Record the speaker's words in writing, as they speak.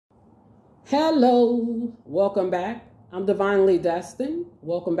Hello, welcome back. I'm Divinely Destined.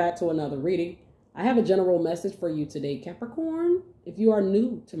 Welcome back to another reading. I have a general message for you today, Capricorn. If you are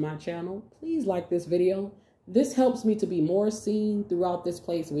new to my channel, please like this video. This helps me to be more seen throughout this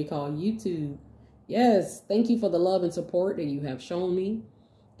place we call YouTube. Yes, thank you for the love and support that you have shown me.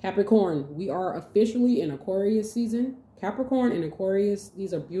 Capricorn, we are officially in Aquarius season. Capricorn and Aquarius,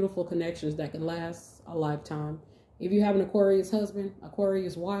 these are beautiful connections that can last a lifetime. If you have an Aquarius husband,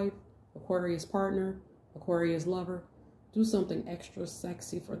 Aquarius wife, Aquarius partner, Aquarius lover, do something extra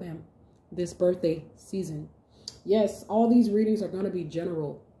sexy for them this birthday season. Yes, all these readings are going to be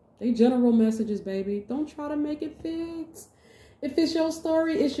general. They general messages, baby. Don't try to make it fit. If it's your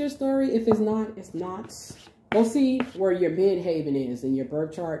story, it's your story. If it's not, it's not. Go see where your midhaven is in your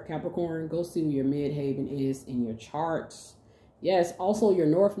birth chart, Capricorn. Go see where your midhaven is in your charts. Yes, also your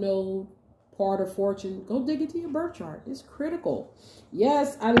north node, part of fortune. Go dig into your birth chart. It's critical.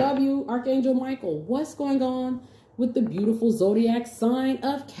 Yes, I love you, Archangel Michael. What's going on with the beautiful zodiac sign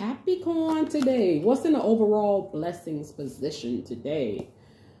of Capricorn today? What's in the overall blessings position today?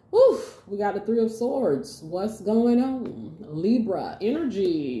 Whew, we got the Three of Swords. What's going on? Libra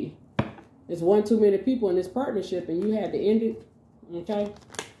energy. There's one too many people in this partnership and you had to end it. Okay.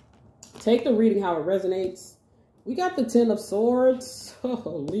 Take the reading how it resonates. We got the Ten of Swords.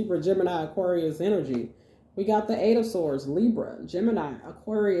 Oh, Libra, Gemini, Aquarius energy. We got the Eight of Swords, Libra, Gemini,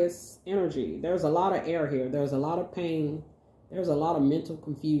 Aquarius energy. There's a lot of air here. There's a lot of pain. There's a lot of mental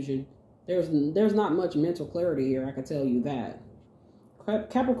confusion. There's not much mental clarity here, I can tell you that.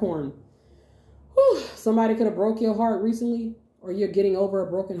 Capricorn, whew, somebody could have broke your heart recently, or you're getting over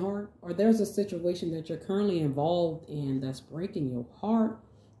a broken heart, or there's a situation that you're currently involved in that's breaking your heart.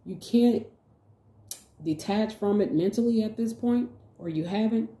 You can't detach from it mentally at this point, or you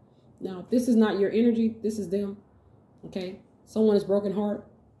haven't. Now, if this is not your energy, this is them. Okay? Someone is brokenhearted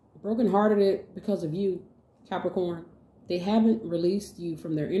because of you, Capricorn. They haven't released you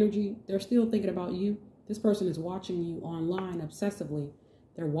from their energy. They're still thinking about you. This person is watching you online obsessively.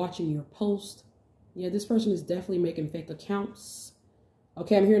 They're watching your post. Yeah, this person is definitely making fake accounts.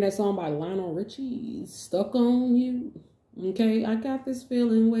 Okay, I'm hearing that song by Lionel Richie, Stuck on You. Okay, I got this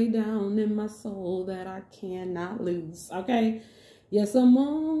feeling way down in my soul that I cannot lose. Okay, yes, I'm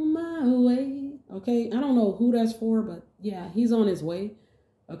on my way. Okay, I don't know who that's for, but yeah, he's on his way.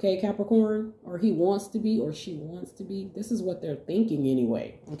 Okay, Capricorn, or he wants to be, or she wants to be. This is what they're thinking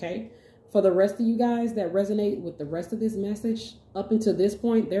anyway. Okay, for the rest of you guys that resonate with the rest of this message, up until this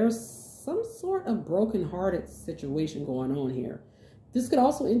point, there's some sort of broken-hearted situation going on here. This could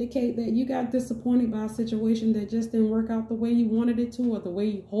also indicate that you got disappointed by a situation that just didn't work out the way you wanted it to or the way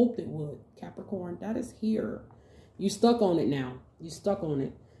you hoped it would. Capricorn, that is here. You stuck on it now. You stuck on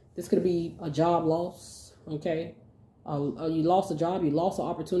it. This could be a job loss, okay? You lost a job. You lost an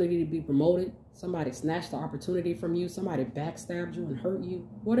opportunity to be promoted. Somebody snatched the opportunity from you. Somebody backstabbed you and hurt you.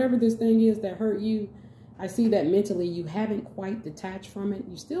 Whatever this thing is that hurt you, I see that mentally you haven't quite detached from it.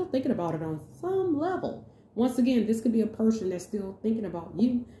 You're still thinking about it on some level. Once again, this could be a person that's still thinking about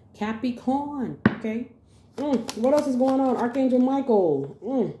you, Capricorn, okay? What else is going on? Archangel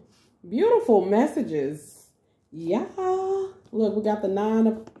Michael. Beautiful messages. Yeah. Look, we got the Nine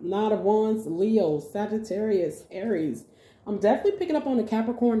of Wands, Leo, Sagittarius, Aries. I'm definitely picking up on the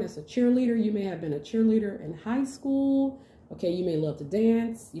Capricorn that's a cheerleader. You may have been a cheerleader in high school. Okay, you may love to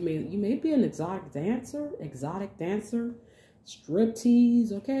dance. You may be an exotic dancer,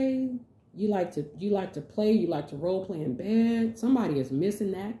 striptease, okay? You like to play, you like to role play in bed. Somebody is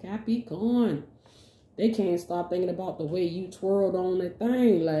missing that, Capricorn. They can't stop thinking about the way you twirled on that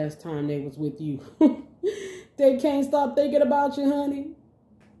thing last time they was with you. They can't stop thinking about you, honey.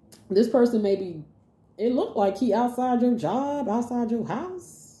 This person maybe, it looked like he outside your job, outside your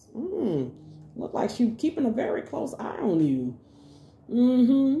house. Look like she keeping a very close eye on you.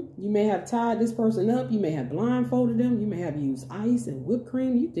 You may have tied this person up. You may have blindfolded them. You may have used ice and whipped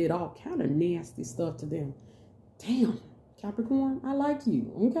cream. You did all kind of nasty stuff to them. Damn, Capricorn, I like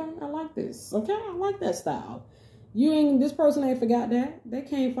you. Okay, I like this. Okay, I like that style. This person ain't forgot that. They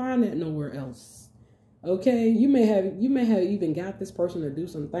can't find that nowhere else. Okay, you may have even got this person to do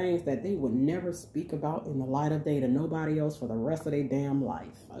some things that they would never speak about in the light of day to nobody else for the rest of their damn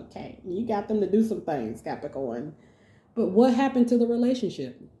life. Okay, you got them to do some things, Capricorn. But what happened to the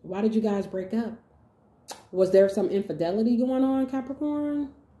relationship? Why did you guys break up? Was there some infidelity going on,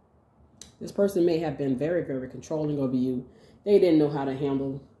 Capricorn? This person may have been very, very controlling over you. They didn't know how to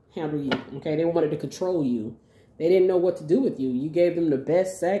handle you. Okay, they wanted to control you. They didn't know what to do with you. You gave them the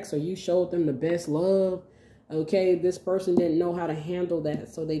best sex or you showed them the best love. Okay, this person didn't know how to handle that,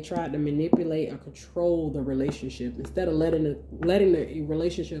 so they tried to manipulate or control the relationship. Instead of letting the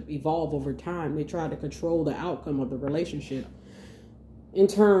relationship evolve over time, they tried to control the outcome of the relationship. In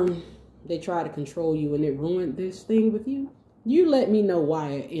turn, they tried to control you, and it ruined this thing with you. You let me know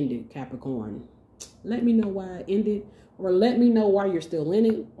why it ended, Capricorn. Let me know why it ended, or let me know why you're still in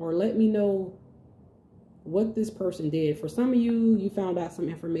it, or let me know what this person did. For some of you, you found out some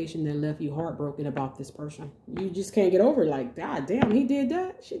information that left you heartbroken about this person. You just can't get over it. Like, God damn, he did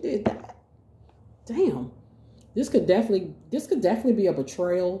that. She did that. Damn. This could definitely be a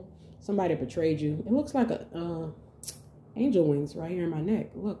betrayal. Somebody betrayed you. It looks like a angel wings right here in my neck.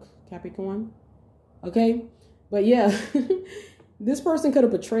 Look, Capricorn. Okay? But yeah, this person could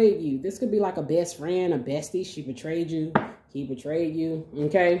have betrayed you. This could be like a best friend, a bestie. She betrayed you. He betrayed you.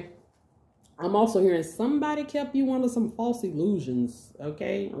 Okay? I'm also hearing somebody kept you under some false illusions,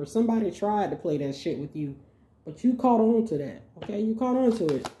 okay? Or somebody tried to play that shit with you, but you caught on to that, okay? You caught on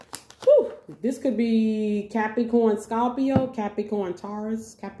to it. Whew. This could be Capricorn Scorpio, Capricorn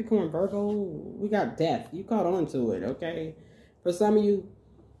Taurus, Capricorn Virgo. We got death. You caught on to it, okay? For some of you,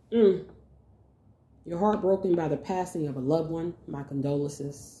 you're heartbroken by the passing of a loved one. My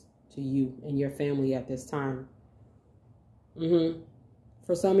condolences to you and your family at this time.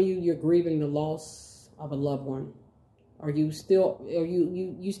 For some of you, you're grieving the loss of a loved one, or you still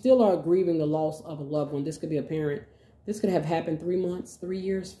are grieving the loss of a loved one. This could be a parent. This could have happened 3 months, 3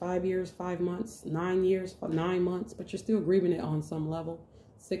 years, 5 years, 5 months, 9 years, 9 months, but you're still grieving it on some level.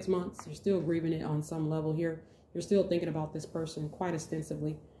 6 months, you're still grieving it on some level here. You're still thinking about this person quite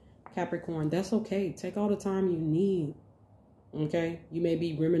extensively. Capricorn, that's okay. Take all the time you need. Okay, you may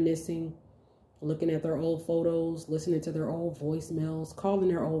be reminiscing, looking at their old photos, listening to their old voicemails, calling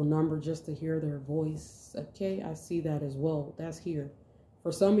their old number just to hear their voice. Okay, I see that as well. That's here.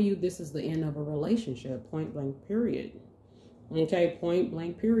 For some of you, this is the end of a relationship, point blank, period. Okay, point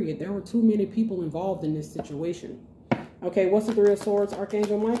blank, period. There were too many people involved in this situation. Okay, what's the Three of Swords,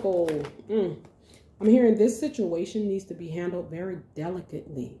 Archangel Michael? I'm hearing this situation needs to be handled very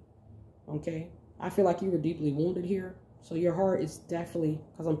delicately. Okay, I feel like you were deeply wounded here. So your heart is definitely,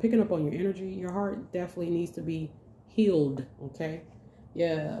 because I'm picking up on your energy, your heart definitely needs to be healed, okay?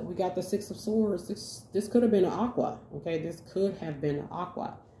 Yeah, we got the Six of Swords. This could have been an aqua, okay? This could have been an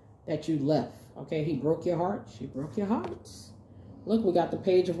aqua that you left, okay? He broke your heart. She broke your heart. Look, we got the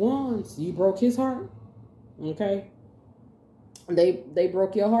Page of Wands. You broke his heart, okay? They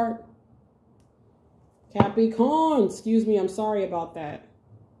broke your heart. Capricorn, excuse me, I'm sorry about that.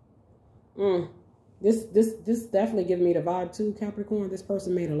 This definitely gives me the vibe too, Capricorn. This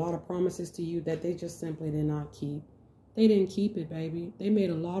person made a lot of promises to you that they just simply did not keep. They didn't keep it, baby. They made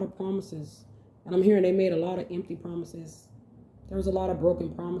a lot of promises. And I'm hearing they made a lot of empty promises. There was a lot of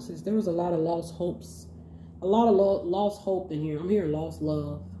broken promises. There was a lot of lost hopes. A lot of lost hope in here. I'm hearing lost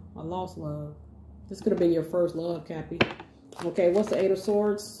love. A lost love. This could have been your first love, Cappy. Okay, what's the Eight of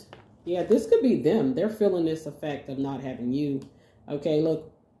Swords? Yeah, this could be them. They're feeling this effect of not having you. Okay,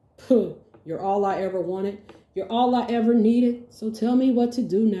 look. You're all I ever wanted. You're all I ever needed. So tell me what to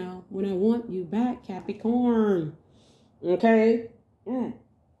do now when I want you back, Capricorn. Okay?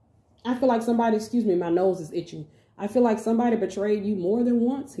 I feel like somebody, excuse me, my nose is itching. I feel like somebody betrayed you more than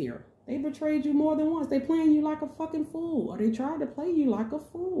once here. They betrayed you more than once. They playing you like a fucking fool. Or they tried to play you like a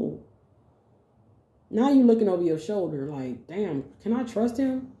fool. Now you're looking over your shoulder like, damn, can I trust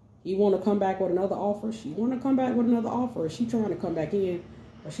him? He want to come back with another offer. She want to come back with another offer. She trying to come back in.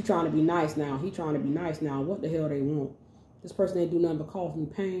 Or she trying to be nice now. He trying to be nice now. What the hell they want? This person ain't do nothing but cause me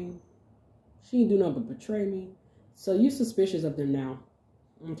pain. She ain't do nothing but betray me. So you suspicious of them now.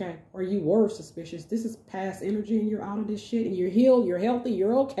 Okay? Or you were suspicious. This is past energy and you're out of this shit. And you're healed. You're healthy.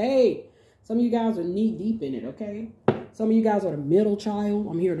 You're okay. Some of you guys are knee deep in it. Okay? Some of you guys are the middle child.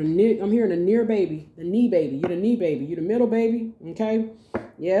 I'm hearing the near baby. The knee baby. You're the knee baby. You're the middle baby. Okay?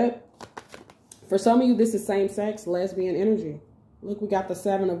 Yep. For some of you, this is same sex, lesbian energy. Look, we got the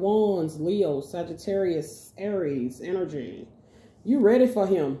Seven of Wands, Leo, Sagittarius, Aries energy. You ready for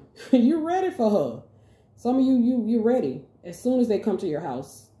him. You're ready for her. Some of you're ready. As soon as they come to your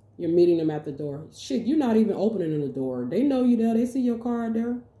house, you're meeting them at the door. Shit, you're not even opening the door. They know you there. They see your card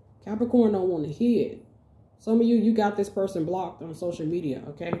there. Capricorn don't want to hear it. Some of you got this person blocked on social media,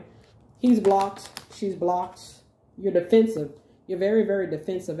 okay? He's blocked. She's blocked. You're defensive. You're very, very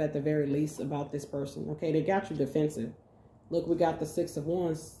defensive at the very least about this person, okay? They got you defensive. Look, we got the Six of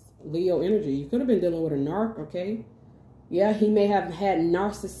Wands, Leo energy. You could have been dealing with a narc, okay? Yeah, he may have had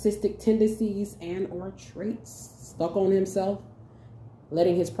narcissistic tendencies and or traits. Stuck on himself.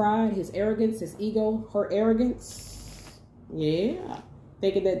 Letting his pride, his arrogance, his ego, her arrogance. Yeah.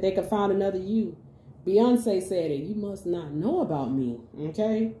 Thinking that they could find another you. Beyonce said it. You must not know about me.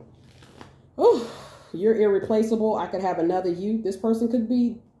 Okay. Oh, you're irreplaceable. I could have another you. This person could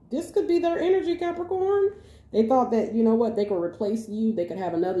be, this could be their energy, Capricorn. They thought that, you know what, they could replace you. They could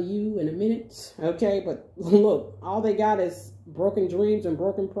have another you in a minute. Okay. But look, all they got is broken dreams and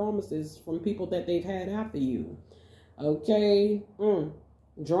broken promises from people that they've had after you. Okay.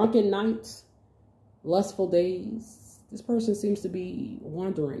 Drunken nights, lustful days. This person seems to be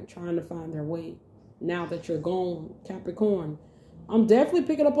wandering, trying to find their way now that you're gone, Capricorn. I'm definitely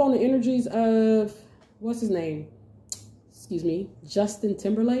picking up on the energies of, what's his name? Excuse me, Justin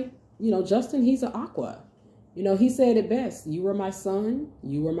Timberlake. You know, Justin, he's an aqua. You know, he said it best. You were my sun,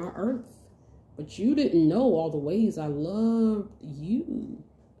 you were my earth. But you didn't know all the ways I loved you.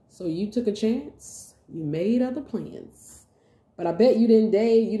 So you took a chance. You made other plans. But I bet you didn't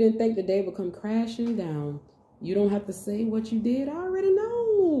think the day would come crashing down. You don't have to say what you did. I already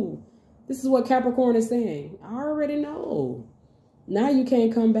know. This is what Capricorn is saying. I already know. Now you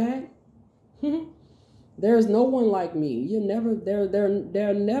can't come back. There's no one like me. You'll never,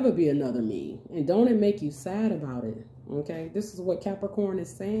 there'll never be another me. And don't it make you sad about it? Okay. This is what Capricorn is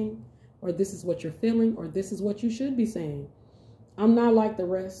saying, or this is what you're feeling, or this is what you should be saying. I'm not like the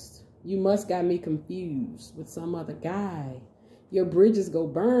rest. You must got me confused with some other guy. Your bridges go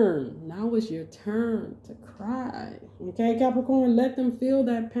burn. Now it's your turn to cry. Okay, Capricorn, let them feel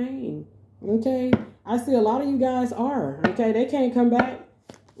that pain. Okay, I see a lot of you guys are. Okay, they can't come back.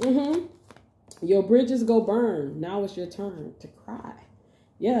 Your bridges go burn. Now it's your turn to cry.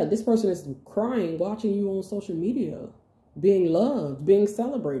 Yeah, this person is crying, watching you on social media, being loved, being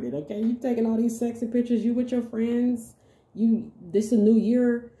celebrated. Okay, you taking all these sexy pictures, you with your friends. This is a new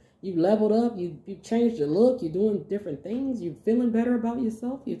year. You leveled up. You changed your look. You're doing different things. You're feeling better about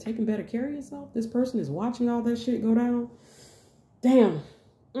yourself. You're taking better care of yourself. This person is watching all that shit go down. Damn.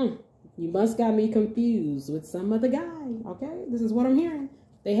 You must got me confused with some other guy. Okay? This is what I'm hearing.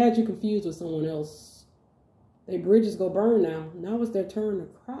 They had you confused with someone else. Their bridges go burn now. Now it's their turn to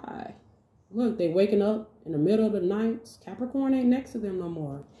cry. Look, they waking up in the middle of the night. Capricorn ain't next to them no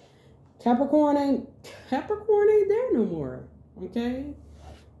more. Capricorn ain't there no more. Okay?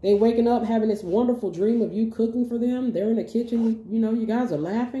 They waking up having this wonderful dream of you cooking for them. They're in the kitchen. You know, you guys are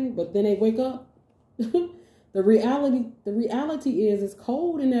laughing, but then they wake up. The reality is it's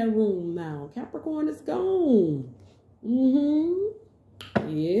cold in that room now. Capricorn is gone.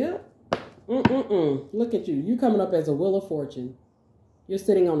 Yeah. Look at you. You coming up as a wheel of fortune. You're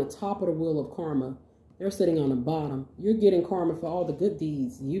sitting on the top of the wheel of karma. They're sitting on the bottom. You're getting karma for all the good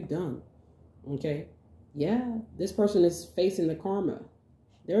deeds you've done. Okay. Yeah. This person is facing the karma.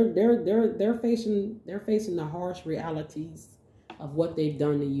 They're facing the harsh realities of what they've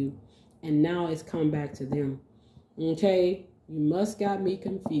done to you. And now it's come back to them. Okay? You must got me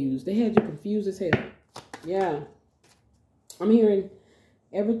confused. They had you confused as hell. Yeah. I'm hearing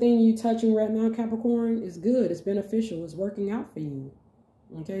everything you touching right now, Capricorn, is good. It's beneficial. It's working out for you.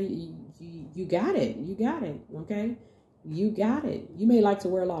 Okay? You got it. You got it. Okay? You got it. You may like to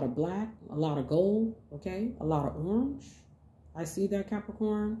wear a lot of black, a lot of gold. Okay? A lot of orange. I see that,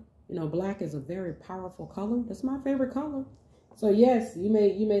 Capricorn. You know, black is a very powerful color. That's my favorite color. So yes, you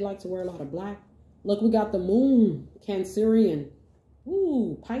may like to wear a lot of black. Look, we got the moon, Cancerian.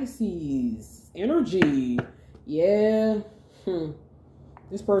 Ooh, Pisces energy. Yeah.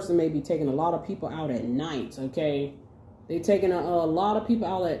 This person may be taking a lot of people out at night, okay? They taking a lot of people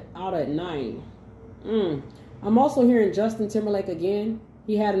out at night. I'm also hearing Justin Timberlake again.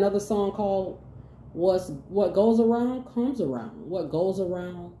 He had another song called What Goes Around Comes Around. What goes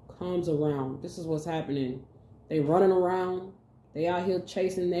around comes around. This is what's happening. They running around. They out here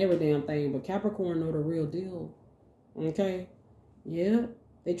chasing every damn thing. But Capricorn know the real deal. Okay? Yeah.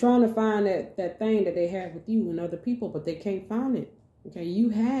 They trying to find that thing that they had with you and other people, but they can't find it. Okay? You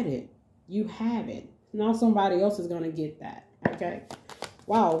had it. You have it. Now somebody else is going to get that. Okay?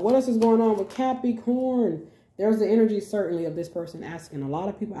 Wow. What else is going on with Capricorn? There's the energy, certainly, of this person asking a lot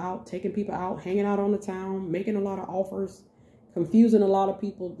of people out, taking people out, hanging out on the town, making a lot of offers, confusing a lot of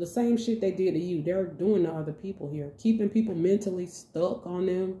people. The same shit they did to you, they're doing to other people here. Keeping people mentally stuck on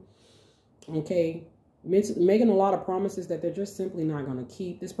them. Okay. Making a lot of promises that they're just simply not going to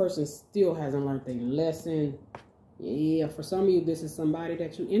keep. This person still hasn't learned their lesson. Yeah, for some of you, this is somebody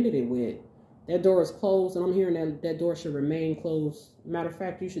that you ended it with. That door is closed, and I'm hearing that door should remain closed. Matter of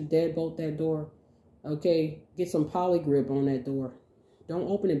fact, you should deadbolt that door. Okay, get some poly grip on that door. Don't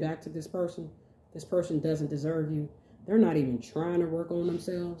open it back to this person. This person doesn't deserve you. They're not even trying to work on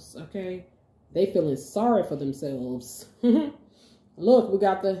themselves, okay? They feeling sorry for themselves. Look, we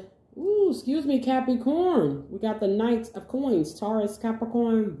got the, excuse me, Capricorn. We got the Knight of Coins, Taurus,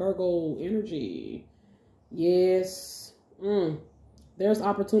 Capricorn, Virgo energy. Yes. There's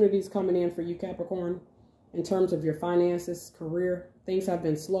opportunities coming in for you, Capricorn, in terms of your finances, career. Things have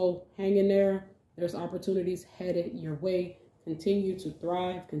been slow. Hang in there. There's opportunities headed your way. Continue to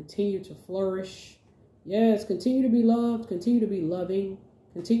thrive. Continue to flourish. Yes, continue to be loved. Continue to be loving.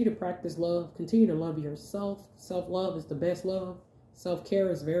 Continue to practice love. Continue to love yourself. Self-love is the best love. Self-care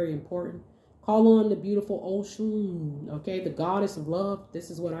is very important. Call on the beautiful Oshun, okay? The goddess of love. This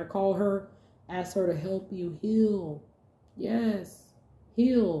is what I call her. Ask her to help you heal. Yes,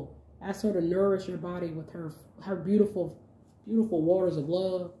 heal. Ask her to nourish your body with her beautiful, beautiful waters of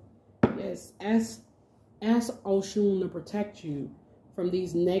love. Yes, ask Oshun to protect you from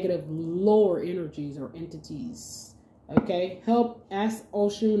these negative lower energies or entities. Okay, ask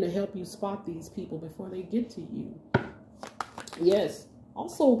Oshun to help you spot these people before they get to you. Yes.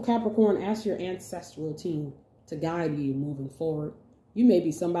 Also, Capricorn, ask your ancestral team to guide you moving forward. You may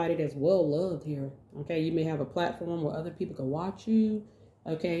be somebody that's well loved here. Okay, you may have a platform where other people can watch you.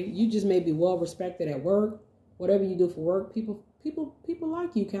 Okay, you just may be well respected at work. Whatever you do for work, people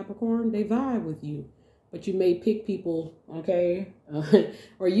like you, Capricorn. They vibe with you. But you may pick people, okay,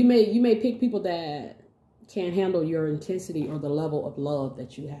 or you may pick people that can't handle your intensity or the level of love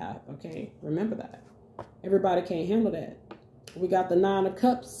that you have. Okay, remember that. Everybody can't handle that. We got the 9 of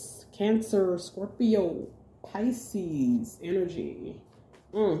Cups, Cancer, Scorpio, Pisces energy.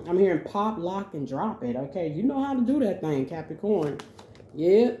 I'm hearing pop, lock, and drop it. Okay, you know how to do that thing, Capricorn.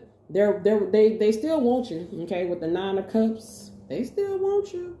 Yeah, they still want you. Okay, with the 9 of Cups, they still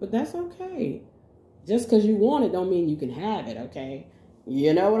want you, but that's okay. Just because you want it don't mean you can have it. Okay,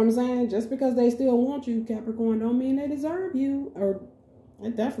 you know what I'm saying? Just because they still want you, Capricorn, don't mean they deserve you, or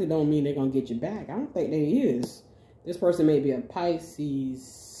it definitely don't mean they're gonna get you back. I don't think they is. This person may be a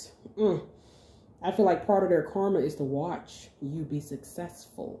Pisces. I feel like part of their karma is to watch you be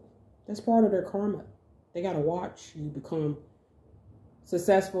successful. That's part of their karma. They got to watch you become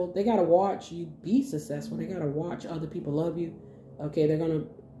successful. They got to watch you be successful. They got to watch other people love you. Okay, they're going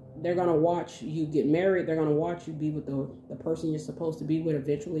to watch you get married. They're going to watch you be with the person you're supposed to be with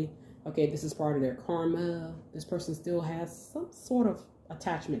eventually. Okay, this is part of their karma. This person still has some sort of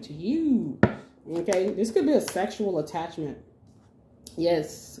attachment to you. Okay, this could be a sexual attachment.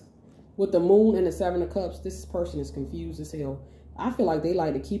 Yes, with the Moon and the 7 of Cups, this person is confused as hell. I feel like they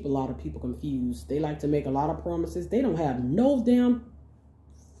like to keep a lot of people confused. They like to make a lot of promises. They don't have no damn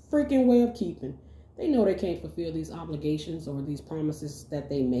freaking way of keeping. They know they can't fulfill these obligations or these promises that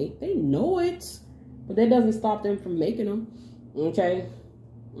they make. They know it, but that doesn't stop them from making them. Okay,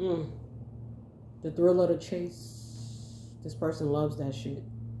 the thrill of the chase. This person loves that shit.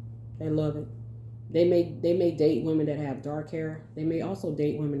 They love it. They may date women that have dark hair. They may also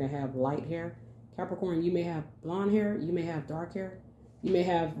date women that have light hair. Capricorn, you may have blonde hair. You may have dark hair. You may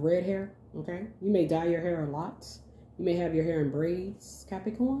have red hair, okay? You may dye your hair a lot. You may have your hair in braids,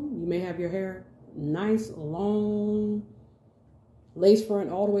 Capricorn. You may have your hair nice, long, lace front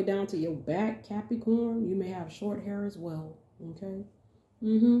all the way down to your back, Capricorn. You may have short hair as well, okay?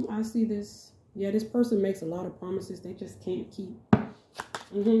 I see this. Yeah, this person makes a lot of promises they just can't keep.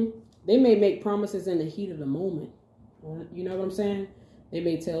 They may make promises in the heat of the moment. You know what I'm saying? They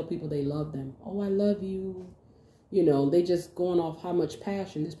may tell people they love them. Oh, I love you. You know, they just going off how much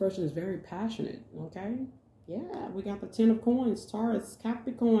passion. This person is very passionate, okay? Yeah, we got the 10 of Coins, Taurus,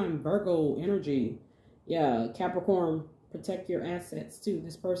 Capricorn, Virgo energy. Yeah, Capricorn, protect your assets too.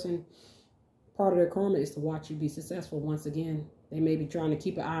 This person, part of their karma is to watch you be successful once again. They may be trying to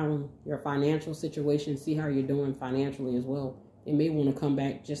keep an eye on your financial situation, see how you're doing financially as well. They may want to come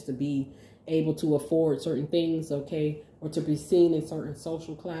back just to be able to afford certain things, okay, or to be seen in certain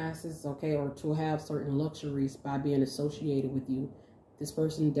social classes, okay, or to have certain luxuries by being associated with you. This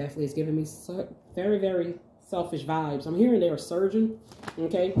person definitely is giving me very, very selfish vibes. I'm hearing they're a surgeon,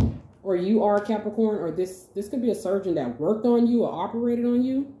 okay, or you are a Capricorn, or this could be a surgeon that worked on you or operated on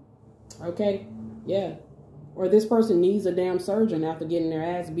you, okay, yeah, or this person needs a damn surgeon after getting their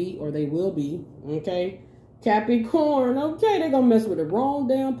ass beat, or they will be, okay. Capricorn, okay, they're going to mess with the wrong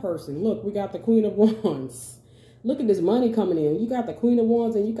damn person. Look, we got the Queen of Wands. Look at this money coming in. You got the Queen of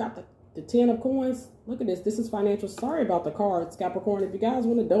Wands and you got the 10 of Coins. Look at this. This is financial. Sorry about the cards, Capricorn. If you guys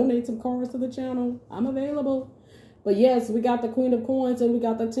want to donate some cards to the channel, I'm available. But yes, we got the Queen of Coins and we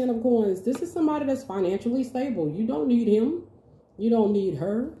got the 10 of Coins. This is somebody that's financially stable. You don't need him. You don't need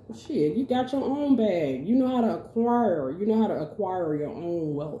her. Shit, you got your own bag. You know how to acquire. You know how to acquire your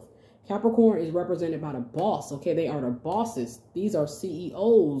own wealth. Capricorn is represented by the boss. Okay, they are the bosses. These are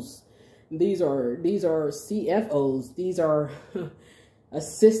CEOs. These are CFOs. These are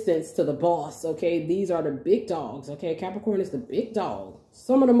assistants to the boss. Okay, these are the big dogs. Okay, Capricorn is the big dog.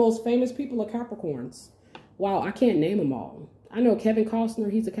 Some of the most famous people are Capricorns. Wow, I can't name them all. I know Kevin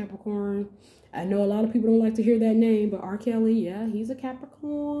Costner, he's a Capricorn. I know a lot of people don't like to hear that name, but R. Kelly, yeah, he's a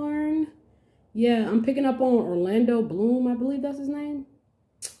Capricorn. Yeah, I'm picking up on Orlando Bloom. I believe that's his name.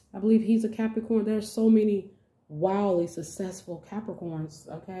 I believe he's a Capricorn. There's so many wildly successful Capricorns,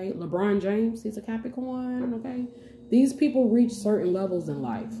 okay? LeBron James, he's a Capricorn, okay? These people reach certain levels in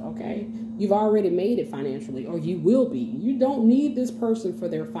life, okay? You've already made it financially, or you will be. You don't need this person for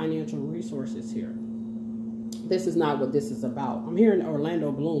their financial resources here. This is not what this is about. I'm hearing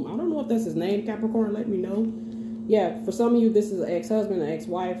Orlando Bloom. I don't know if that's his name, Capricorn. Let me know. Yeah, for some of you, this is an ex-husband, an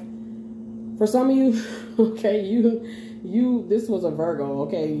ex-wife. For some of you, okay, this was a Virgo,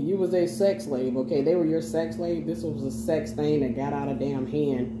 okay? You was a sex slave, okay? They were your sex slave. This was a sex thing that got out of damn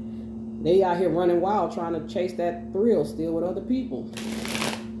hand. They out here running wild trying to chase that thrill still with other people.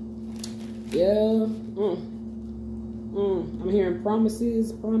 Yeah. I'm hearing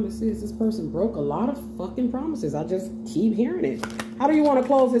promises. This person broke a lot of fucking promises. I just keep hearing it. How do you want to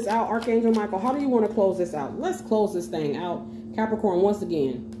close this out, Archangel Michael? How do you want to close this out? Let's close this thing out. Capricorn, once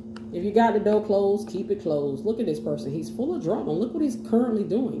again, if you got the door closed, keep it closed. Look at this person. He's full of drama. Look what he's currently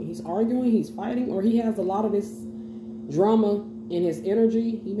doing. He's arguing, he's fighting, or he has a lot of this drama in his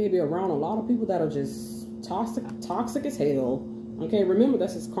energy. He may be around a lot of people that are just toxic as hell. Okay, remember,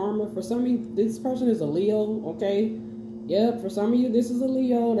 that's his karma. For some of you, this person is a Leo, okay? Yep, for some of you, this is a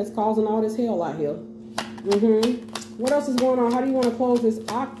Leo that's causing all this hell out here. What else is going on? How do you want to close this?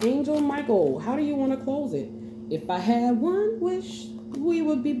 Archangel Michael, how do you want to close it? If I had one wish, we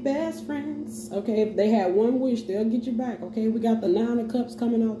would be best friends. Okay, if they had one wish, they'll get you back. Okay, we got the 9 of Cups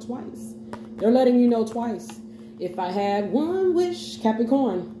coming out twice. They're letting you know twice. If I had one wish,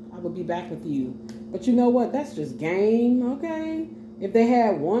 Capricorn, I would be back with you. But you know what? That's just game, okay? If they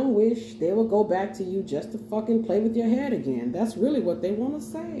had one wish, they will go back to you just to fucking play with your head again. That's really what they want to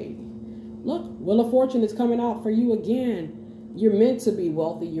say. Look, Wheel of Fortune is coming out for you again. You're meant to be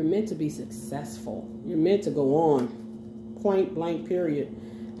wealthy. You're meant to be successful. You're meant to go on. Point blank period.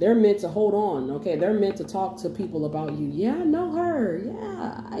 They're meant to hold on, okay? They're meant to talk to people about you. Yeah, I know her.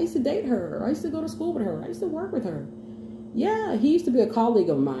 Yeah, I used to date her. I used to go to school with her. I used to work with her. Yeah, he used to be a colleague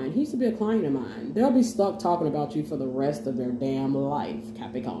of mine. He used to be a client of mine. They'll be stuck talking about you for the rest of their damn life,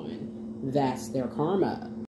 Capricorn. That's their karma.